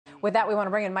With that, we want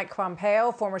to bring in Mike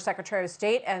Pompeo, former Secretary of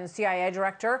State and CIA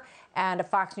Director, and a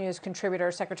Fox News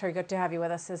contributor. Secretary, good to have you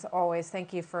with us as always.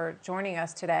 Thank you for joining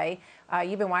us today.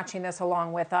 You've been watching this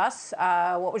along with us.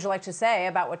 What would you like to say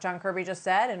about what John Kirby just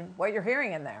said and what you're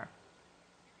hearing in there?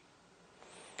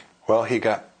 Well, he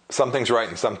got some things right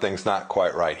and some things not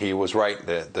quite right. He was right.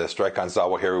 The strike on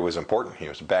Zawahiri was important. He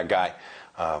was a bad guy.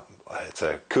 It's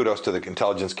a kudos to the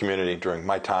intelligence community during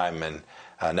my time, and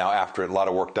now after it, a lot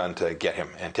of work done to get him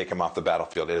and take him off the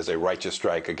battlefield. It is a righteous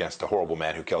strike against a horrible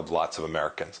man who killed lots of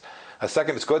Americans.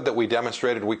 Second, it's good that we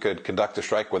demonstrated we could conduct a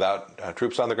strike without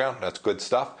troops on the ground. That's good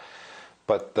stuff.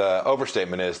 But the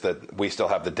overstatement is that we still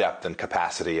have the depth and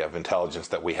capacity of intelligence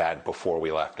that we had before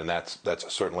we left, and that's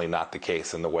certainly not the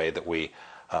case in the way that we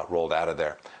rolled out of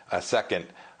there. Second,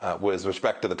 with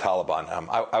respect to the Taliban,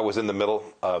 I was in the middle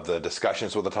of the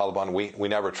discussions with the Taliban. We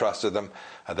never trusted them.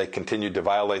 They continued to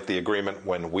violate the agreement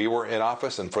when we were in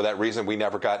office, and for that reason, we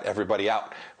never got everybody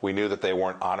out. We knew that they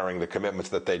weren't honoring the commitments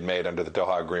that they'd made under the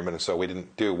Doha Agreement, and so we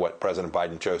didn't do what President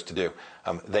Biden chose to do.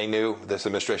 They knew, this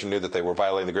administration knew that they were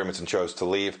violating the agreements and chose to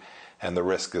leave, and the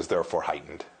risk is therefore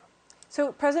heightened.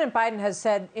 So President Biden has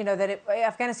said, that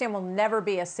Afghanistan will never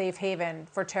be a safe haven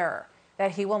for terror,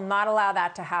 that he will not allow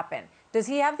that to happen. Does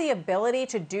he have the ability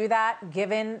to do that,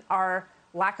 given our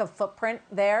lack of footprint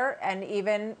there, and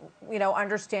even,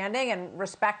 understanding and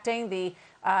respecting the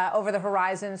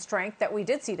over-the-horizon strength that we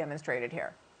did see demonstrated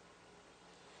here?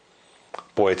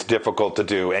 Boy, it's difficult to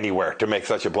do anywhere, to make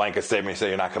such a blanket statement and say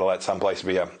you're not going to let someplace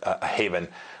be a haven.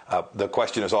 The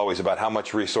question is always about how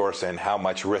much resource and how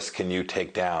much risk can you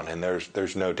take down, and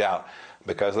there's no doubt.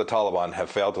 Because the Taliban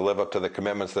have failed to live up to the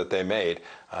commitments that they made,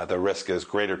 the risk is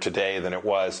greater today than it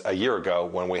was a year ago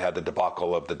when we had the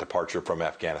debacle of the departure from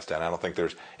Afghanistan. I don't think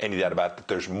there's any doubt about that.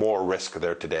 There's more risk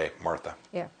there today, Martha.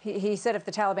 Yeah, he said if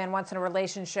the Taliban wants in a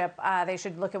relationship, they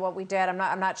should look at what we did.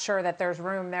 I'm not sure that there's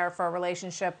room there for a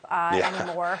relationship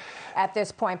anymore at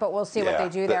this point, but we'll see what they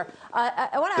do there.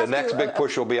 I want to ask the next big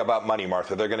push will be about money,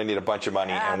 Martha. They're going to need a bunch of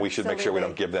money, and we should make sure we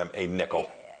don't give them a nickel.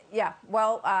 Yeah,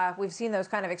 well, we've seen those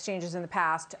kind of exchanges in the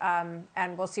past,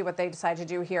 and we'll see what they decide to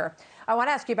do here. I want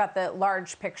to ask you about the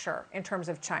large picture in terms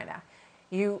of China.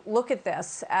 You look at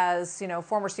this as,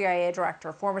 former CIA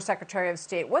director, former Secretary of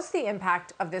State. What's the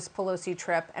impact of this Pelosi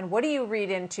trip, and what do you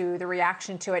read into the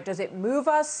reaction to it? Does it move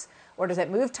us, or does it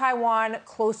move Taiwan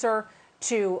closer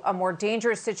to a more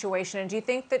dangerous situation? And do you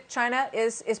think that China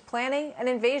is planning an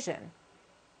invasion?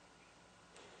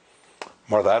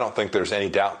 Martha, I don't think there's any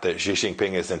doubt that Xi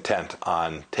Jinping is intent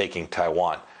on taking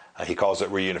Taiwan. He calls it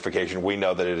reunification. We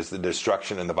know that it is the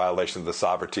destruction and the violation of the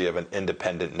sovereignty of an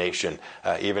independent nation.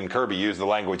 Even Kirby used the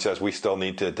language, says we still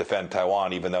need to defend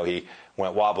Taiwan, even though he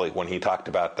went wobbly when he talked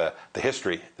about the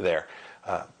history there.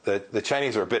 The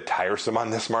Chinese are a bit tiresome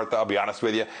on this, Martha, I'll be honest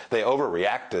with you. They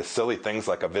overreact to silly things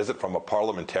like a visit from a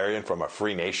parliamentarian from a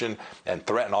free nation and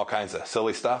threaten all kinds of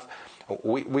silly stuff.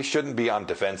 We shouldn't be on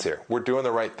defense here. We're doing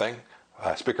the right thing.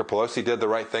 Speaker Pelosi did the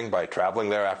right thing by traveling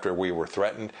there after we were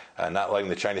threatened, not letting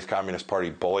the Chinese Communist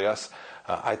Party bully us.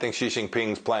 I think Xi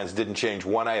Jinping's plans didn't change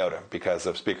one iota because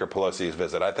of Speaker Pelosi's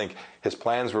visit. I think his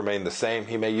plans remain the same.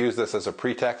 He may use this as a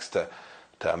pretext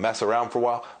to mess around for a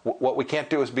while. What we can't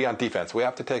do is be on defense. We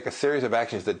have to take a series of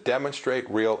actions that demonstrate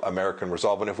real American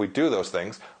resolve. And if we do those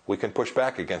things, we can push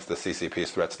back against the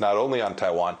CCP's threats, not only on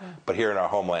Taiwan, but here in our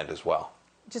homeland as well.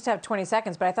 Just have 20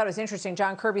 seconds, but I thought it was interesting.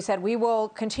 John Kirby said we will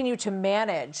continue to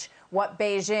manage what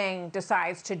Beijing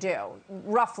decides to do.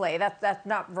 Roughly, that's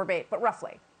not verbatim, but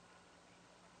roughly.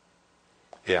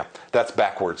 Yeah, that's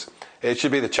backwards. It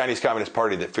should be the Chinese Communist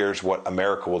Party that fears what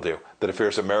America will do, that it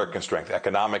fears American strength.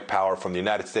 Economic power from the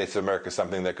United States of America is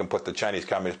something that can put the Chinese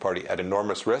Communist Party at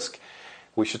enormous risk.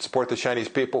 We should support the Chinese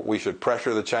people. We should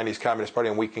pressure the Chinese Communist Party,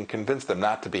 and we can convince them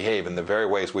not to behave in the very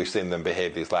ways we've seen them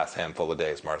behave these last handful of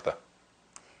days, Martha.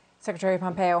 Secretary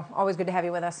Pompeo, always good to have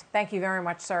you with us. Thank you very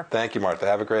much, sir. Thank you, Martha.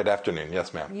 Have a great afternoon.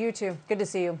 Yes, ma'am. You too. Good to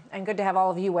see you, and good to have all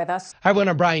of you with us. Hi, everyone.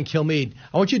 I'm Brian Kilmeade.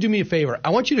 I want you to do me a favor.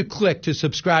 I want you to click to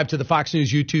subscribe to the Fox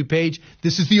News YouTube page.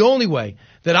 This is the only way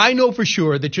that I know for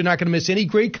sure that you're not going to miss any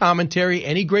great commentary,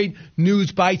 any great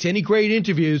news bites, any great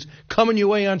interviews coming your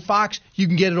way on Fox. You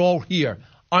can get it all here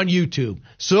on YouTube.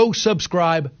 So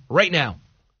subscribe right now.